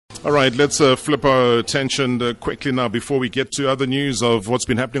All right, let's flip our attention quickly now before we get to other news of what's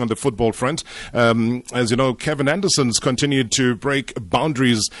been happening on the football front. As you know, Kevin Anderson's continued to break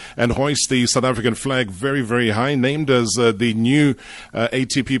boundaries and hoist the South African flag very, very high, named as the new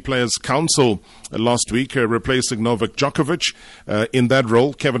ATP Players Council last week, replacing Novak Djokovic. In that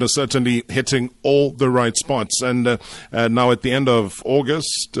role, Kevin is certainly hitting all the right spots. And now at the end of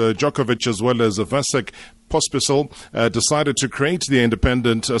August, Djokovic as well as Vasek Pospisil decided to create the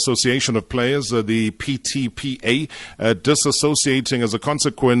Independent Association of Players, the PTPA, disassociating as a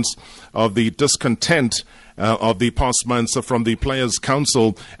consequence of the discontent of the past months from the Players'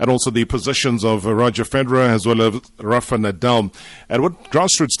 Council and also the positions of Roger Federer as well as Rafa Nadal. And with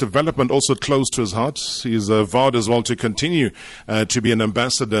grassroots development also close to his heart, he's vowed as well to continue to be an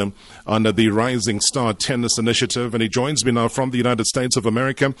ambassador under the Rising Star Tennis Initiative. And he joins me now from the United States of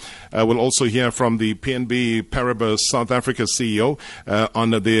America. We'll also hear from the PNB Paribas South Africa CEO on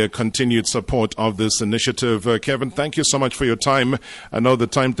their continued support of this initiative. Kevin, thank you so much for your time. I know the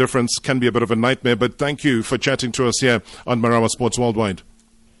time difference can be a bit of a nightmare, but thank you for chatting to us here on Marawa Sports Worldwide.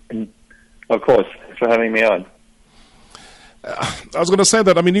 Of course, thanks for having me on. I was going to say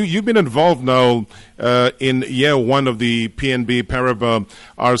that, I mean, you've been involved now in year one of the PNB Paribas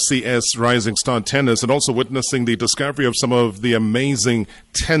RCS Rising Star Tennis and also witnessing the discovery of some of the amazing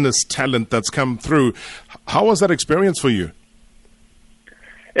tennis talent that's come through. How was that experience for you?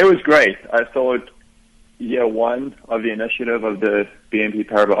 It was great. I thought year one of the initiative of the BNP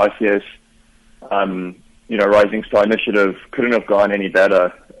Paribas RCS Rising Star Initiative couldn't have gone any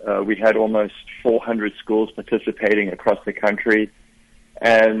better. We had almost 400 schools participating across the country.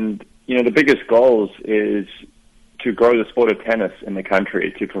 And, the biggest goals is to grow the sport of tennis in the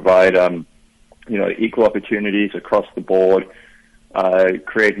country, to provide, equal opportunities across the board,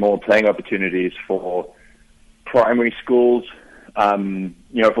 create more playing opportunities for primary schools,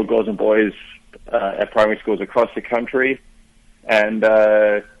 for girls and boys at primary schools across the country. And,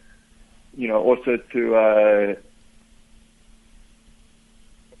 also to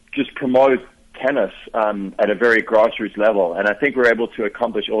just promote tennis at a very grassroots level. And I think we're able to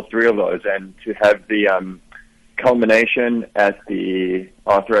accomplish all three of those, and to have the culmination at the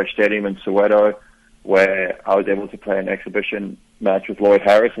Arthur Ashe Stadium in Soweto, where I was able to play an exhibition match with Lloyd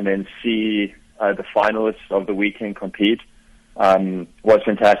Harris and then see the finalists of the weekend compete, was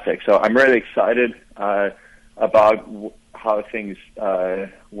fantastic. So I'm really excited about how things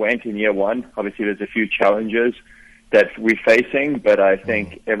went in year one. Obviously, there's a few challenges that we're facing, but I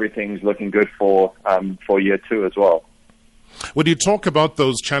think everything's looking good for year two as well. When you talk about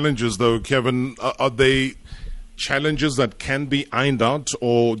those challenges, though, Kevin, are they challenges that can be ironed out,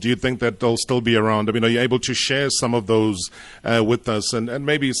 or do you think that they'll still be around? I mean, are you able to share some of those with us? And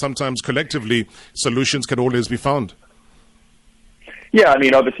maybe sometimes collectively, solutions can always be found. Yeah, I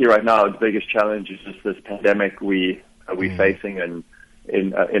mean, obviously right now, the biggest challenge is just this pandemic we're facing and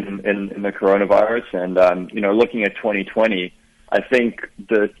in the coronavirus. And, looking at 2020, I think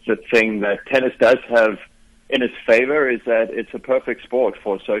the thing that tennis does have in its favor is that it's a perfect sport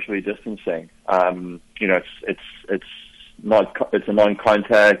for socially distancing. It's a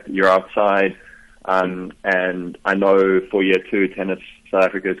non-contact, you're outside. And I know for year two, Tennis South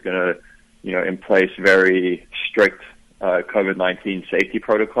Africa is going to, in place very strict COVID-19 safety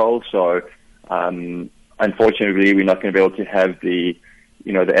protocols. So, unfortunately, we're not going to be able to have the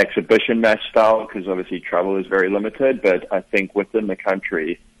exhibition match style, because obviously travel is very limited. But I think within the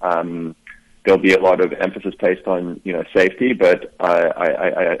country, there'll be a lot of emphasis placed on, safety. But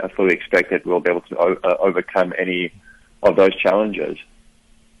I fully expect that we'll be able to overcome any of those challenges.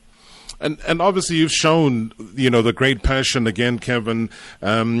 And obviously you've shown, the great passion again, Kevin,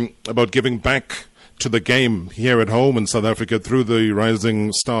 about giving back to the game here at home in South Africa through the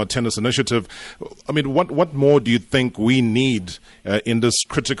Rising Star Tennis Initiative. I mean, what more do you think we need in this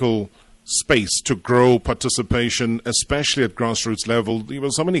critical space to grow participation, especially at grassroots level?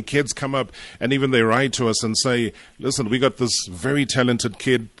 So many kids come up and even they write to us and say, listen, we got this very talented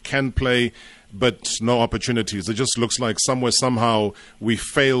kid, can play, but no opportunities. It just looks like somewhere, somehow, we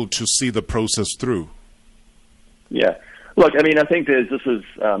fail to see the process through. Yeah. Look, I mean, I think this is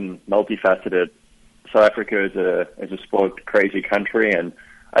multifaceted. South Africa is a sport crazy country, and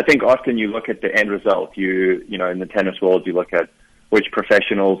I think often you look at the end result. In the tennis world, you look at which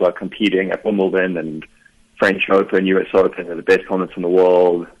professionals are competing at Wimbledon and French Open, US Open, are the best tournaments in the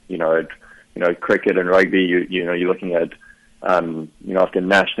world. Cricket and rugby. You're looking at at the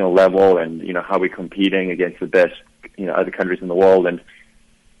national level, and how we're competing against the best other countries in the world. And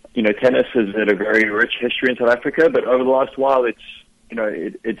tennis has had a very rich history in South Africa, but over the last while, it's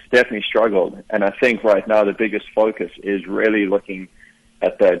definitely struggled. And I think right now the biggest focus is really looking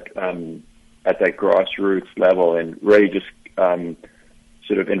at that grassroots level and really just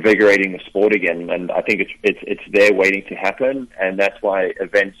sort of invigorating the sport again. And I think it's there waiting to happen, and that's why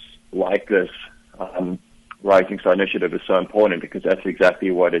events like this Rising Star Initiative is so important, because that's exactly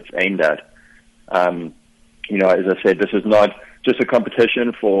what it's aimed at. As I said, this is not just a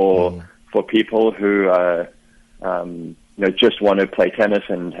competition for people who just want to play tennis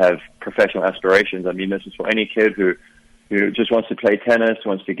and have professional aspirations. I mean, this is for any kid who just wants to play tennis,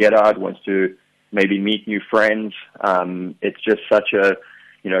 wants to get out, wants to maybe meet new friends. It's just such a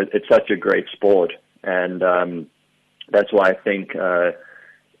great sport, and that's why I think the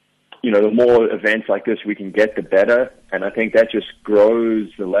more events like this we can get, the better. And I think that just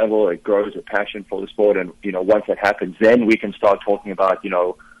grows the level, it grows the passion for the sport. And, once that happens, then we can start talking about,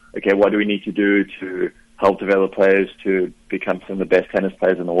 okay, what do we need to do to help develop players to become some of the best tennis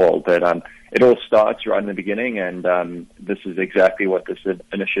players in the world. But it all starts right in the beginning, and this is exactly what this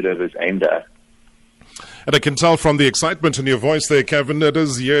initiative is aimed at. And I can tell from the excitement in your voice there, Kevin, it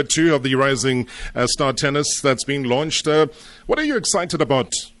is year 2 of the Rising Star Tennis that's been launched. What are you excited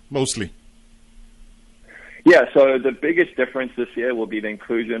about mostly? Yeah, so the biggest difference this year will be the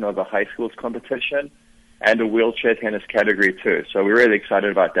inclusion of a high schools competition and a wheelchair tennis category too. So we're really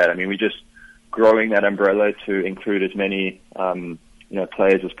excited about that. I mean, we're just growing that umbrella to include as many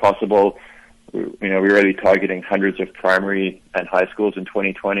players as possible. We're really targeting hundreds of primary and high schools in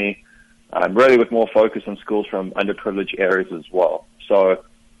 2020. Really with more focus on schools from underprivileged areas as well. So,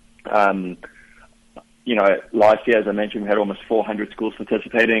 last year, as I mentioned, we had almost 400 schools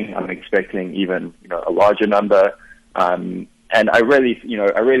participating. I'm expecting even, a larger number. And I really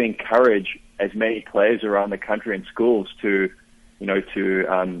encourage as many players around the country and schools to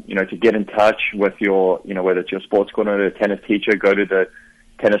get in touch with your, whether it's your sports coordinator, tennis teacher, go to the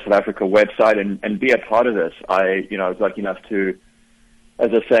Tennis South Africa website and be a part of this. I was lucky enough to, as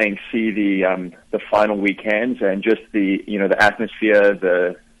I was saying, see the final weekends and just the atmosphere,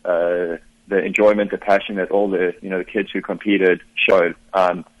 the enjoyment, the passion that all the kids who competed showed.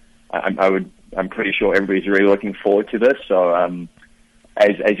 I'm pretty sure everybody's really looking forward to this. So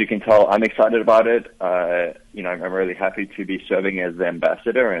as you can tell, I'm excited about it. I'm really happy to be serving as the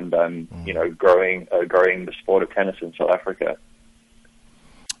ambassador and growing the sport of tennis in South Africa.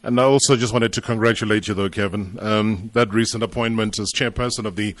 And I also just wanted to congratulate you, though, Kevin. That recent appointment as chairperson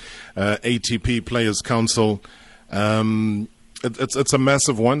of the ATP Players Council, it's a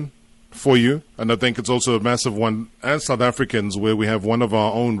massive one for you, and I think it's also a massive one as South Africans, where we have one of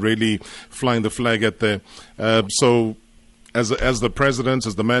our own really flying the flag at there. So, as the president,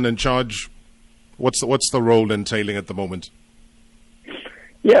 as the man in charge, what's the role entailing at the moment?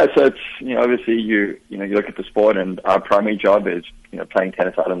 Yeah, so it's obviously you look at the sport, and our primary job is playing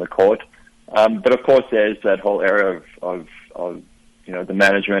tennis out on the court. But of course, there's that whole area of the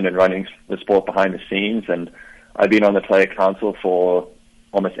management and running the sport behind the scenes. And I've been on the player council for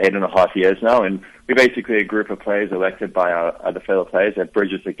almost 8.5 years now, and we're basically a group of players elected by our other fellow players that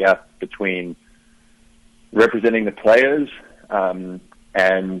bridges the gap between representing the players and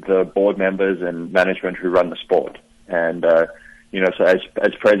the board members and management who run the sport. And so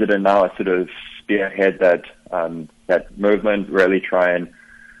as president now, I sort of spearhead that movement, really try and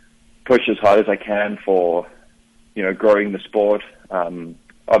push as hard as I can for growing the sport.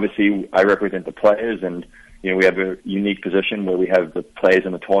 Obviously, I represent the players, and we have a unique position where we have the players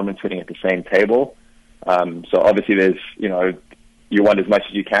in the tournament sitting at the same table. So obviously there's, you want as much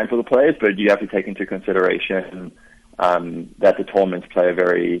as you can for the players, but you have to take into consideration that the tournaments play a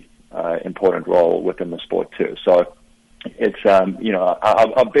very important role within the sport too. So it's,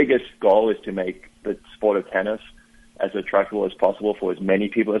 our biggest goal is to make the sport of tennis as attractive as possible for as many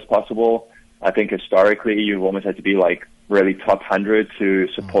people as possible. I think historically you've almost had to be like really top 100 to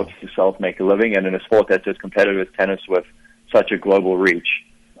support yourself, make a living. And in a sport that's as competitive as tennis with such a global reach,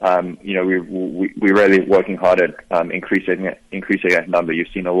 we're really working hard at increasing that number. You've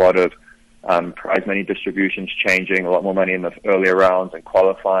seen a lot of prize money distributions changing, a lot more money in the earlier rounds and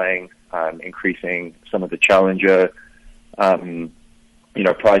qualifying, increasing some of the challenger,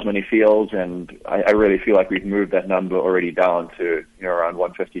 prize money fields. And I really feel like we've moved that number already down to around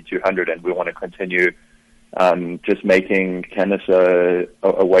 150, 200, and we want to continue just making tennis a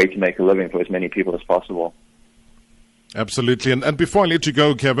way to make a living for as many people as possible. Absolutely. And before I let you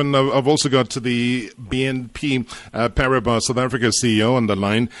go, Kevin, I've also got to the BNP Paribas South Africa CEO on the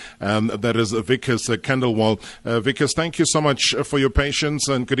line. That is Vikas Khandelwal. Vikas, thank you so much for your patience,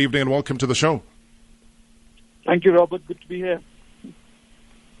 and good evening and welcome to the show. Thank you, Robert. Good to be here.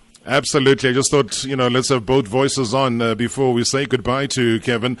 Absolutely. I just thought, let's have both voices on before we say goodbye to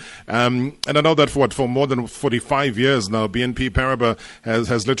Kevin. And I know that for more than 45 years now, BNP Paribas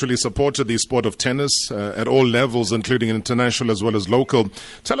has literally supported the sport of tennis at all levels, including international as well as local.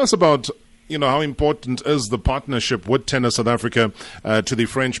 Tell us about, how important is the partnership with Tennis South Africa to the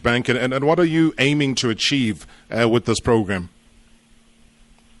French Bank, and what are you aiming to achieve with this program?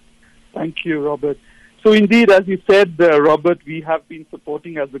 Thank you, Robert. So indeed, as you said, Robert, we have been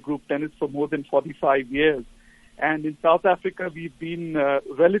supporting as a group tennis for more than 45 years. And in South Africa, we've been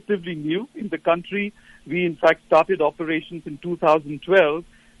relatively new in the country. We, in fact, started operations in 2012.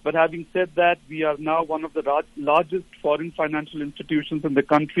 But having said that, we are now one of the largest foreign financial institutions in the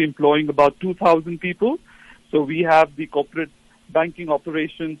country, employing about 2,000 people. So we have the corporate banking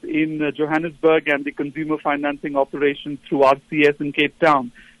operations in Johannesburg and the consumer financing operations through RCS in Cape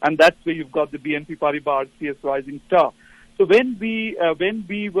Town. And that's where you've got the BNP Paribas RCS Rising Star. So when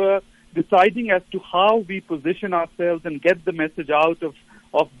we were deciding as to how we position ourselves and get the message out of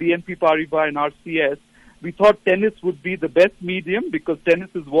BNP Paribas and RCS, we thought tennis would be the best medium, because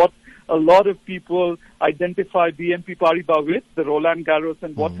tennis is what a lot of people identify BNP Paribas with, the Roland Garros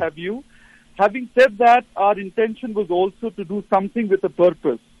and what have you. Having said that, our intention was also to do something with a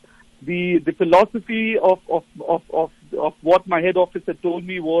purpose. The philosophy of what my head office had told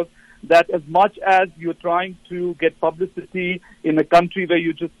me was that as much as you're trying to get publicity in a country where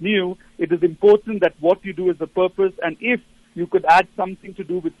you just knew, it is important that what you do is a purpose, and if you could add something to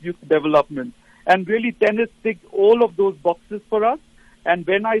do with youth development. And really, tennis ticked all of those boxes for us. And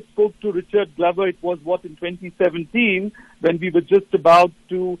when I spoke to Richard Glover, it was in 2017, when we were just about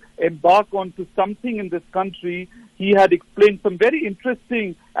to embark onto something in this country. He had explained some very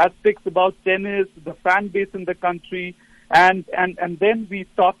interesting aspects about tennis, the fan base in the country, and then we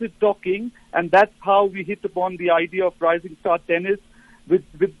started talking, and that's how we hit upon the idea of Rising Star Tennis, with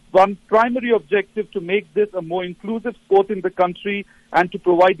one primary objective: to make this a more inclusive sport in the country and to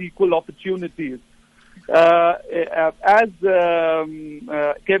provide equal opportunities. As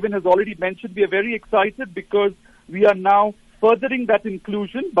Kevin has already mentioned, we are very excited because we are now furthering that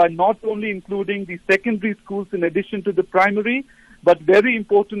inclusion by not only including the secondary schools in addition to the primary, but very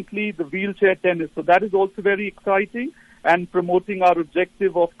importantly, the wheelchair tennis. So that is also very exciting, and promoting our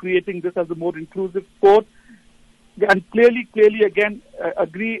objective of creating this as a more inclusive sport. And clearly again,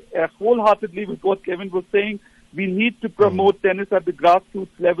 agree wholeheartedly with what Kevin was saying. We need to promote tennis at the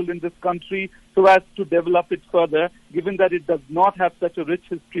grassroots level in this country so as to develop it further, given that it does not have such a rich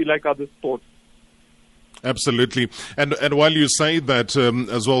history like other sports. Absolutely. And while you say that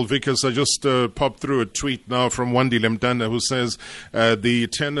as well, Vikas, I just popped through a tweet now from Wandi Lemtana, who says the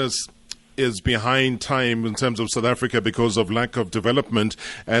tennis is behind time in terms of South Africa because of lack of development,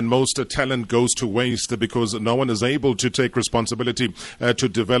 and most talent goes to waste because no one is able to take responsibility to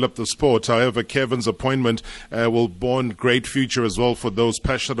develop the sport. However, Kevin's appointment will born great future as well for those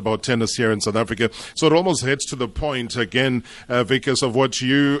passionate about tennis here in South Africa. So it almost heads to the point again, Vikas, of what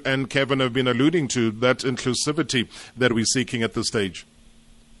you and Kevin have been alluding to, that inclusivity that we're seeking at this stage.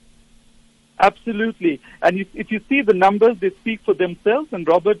 Absolutely. And if you see the numbers, they speak for themselves. And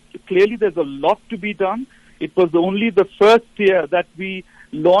Robert, clearly there's a lot to be done. It was only the first year that we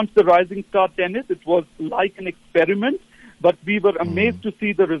launched the Rising Star Tennis. It was like an experiment, but we were amazed to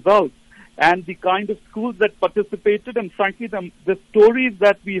see the results and the kind of schools that participated. And frankly, the stories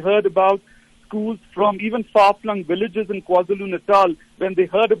that we heard about schools from even far-flung villages in KwaZulu-Natal, when they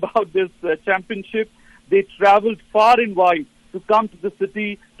heard about this championship, they traveled far and wide to come to the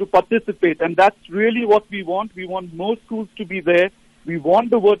city to participate. And that's really what we want. We want more schools to be there. We want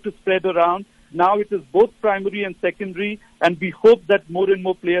the word to spread around. Now it is both primary and secondary, and we hope that more and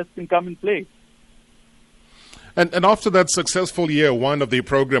more players can come and play. And after that successful year one of the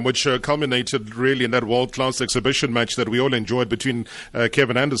program, which culminated really in that world-class exhibition match that we all enjoyed between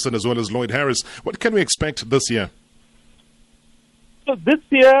Kevin Anderson as well as Lloyd Harris, what can we expect this year? So this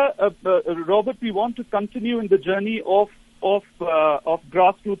year, Robert, we want to continue in the journey of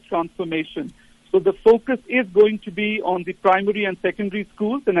grassroots transformation. So the focus is going to be on the primary and secondary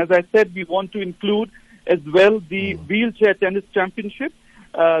schools. And as I said, we want to include as well the wheelchair tennis championship.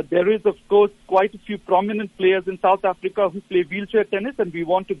 There is, of course, quite a few prominent players in South Africa who play wheelchair tennis, and we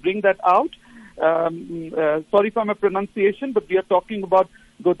want to bring that out. Sorry for my pronunciation, but we are talking about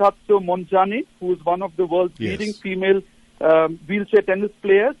Gotatso Monjane, who is one of the world's leading female wheelchair tennis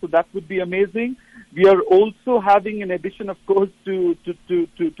players. So that would be amazing. We are also having, in addition, of course, to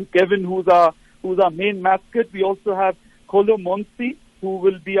Kevin, who's our main mascot, we also have Kolo Monsi, who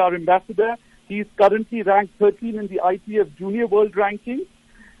will be our ambassador. He's currently ranked 13 in the ITF Junior World Rankings.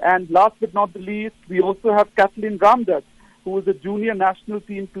 And last but not the least, we also have Kathleen Ramdas, who was a junior national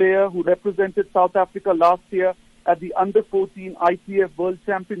team player who represented South Africa last year at the Under-14 ITF World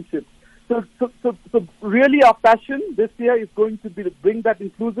Championships. So really our passion this year is going to be to bring that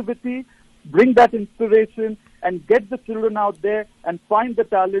inclusivity, bring that inspiration, and get the children out there and find the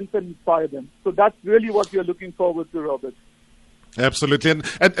talents and inspire them. So that's really what we are looking forward to, Robert. Absolutely.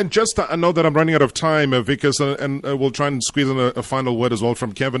 And just, I know that I'm running out of time, Vikas, and we'll try and squeeze in a final word as well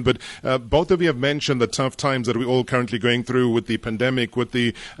from Kevin, but both of you have mentioned the tough times that we're all currently going through with the pandemic, with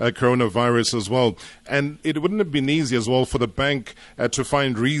the coronavirus as well. And it wouldn't have been easy as well for the bank to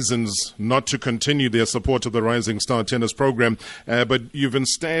find reasons not to continue their support of the Rising Star Tennis program, but you've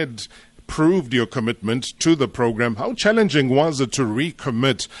instead proved your commitment to the program. How challenging was it to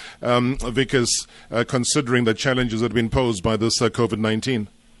recommit, Vikas, considering the challenges that have been posed by this COVID-19?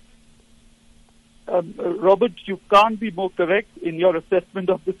 Robert, you can't be more correct in your assessment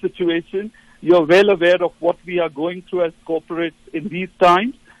of the situation. You're well aware of what we are going through as corporates in these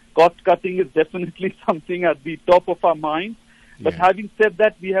times. Cost cutting is definitely something at the top of our minds. But having said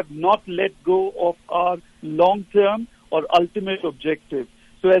that, we have not let go of our long-term or ultimate objective.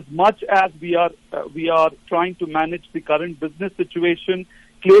 So as much as we are trying to manage the current business situation,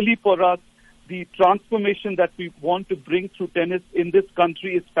 clearly for us, the transformation that we want to bring through tennis in this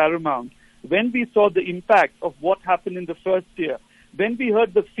country is paramount. When we saw the impact of what happened in the first year, when we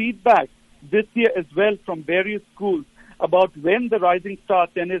heard the feedback this year as well from various schools about when the Rising Star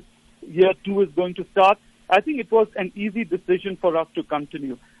Tennis Year 2 is going to start, I think it was an easy decision for us to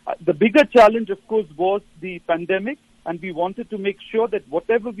continue. The bigger challenge, of course, was the pandemic. And we wanted to make sure that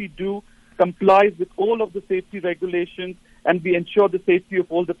whatever we do complies with all of the safety regulations and we ensure the safety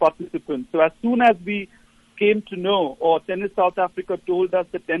of all the participants. So as soon as we came to know, or Tennis South Africa told us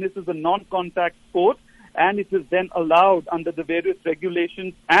that tennis is a non-contact sport and it is then allowed under the various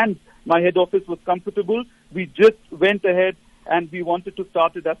regulations and my head office was comfortable, we just went ahead and we wanted to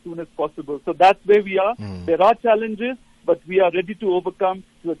start it as soon as possible. So that's where we are. There are challenges, but we are ready to overcome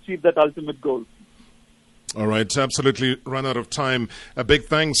to achieve that ultimate goal. All right, absolutely run out of time. A big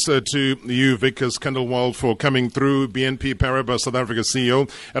thanks to you, Vikas Khandelwal, for coming through, BNP Paribas South Africa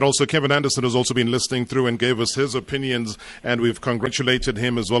CEO, and also Kevin Anderson has also been listening through and gave us his opinions, and we've congratulated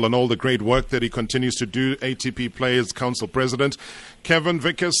him as well on all the great work that he continues to do, ATP Players Council President. Kevin,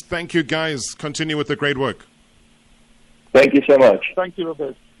 Vikas, thank you guys. Continue with the great work. Thank you so much. Thank you,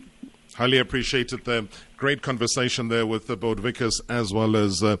 Robert. Highly appreciated the great conversation there with both Vikas as well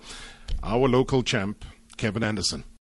as our local champ, Kevin Anderson.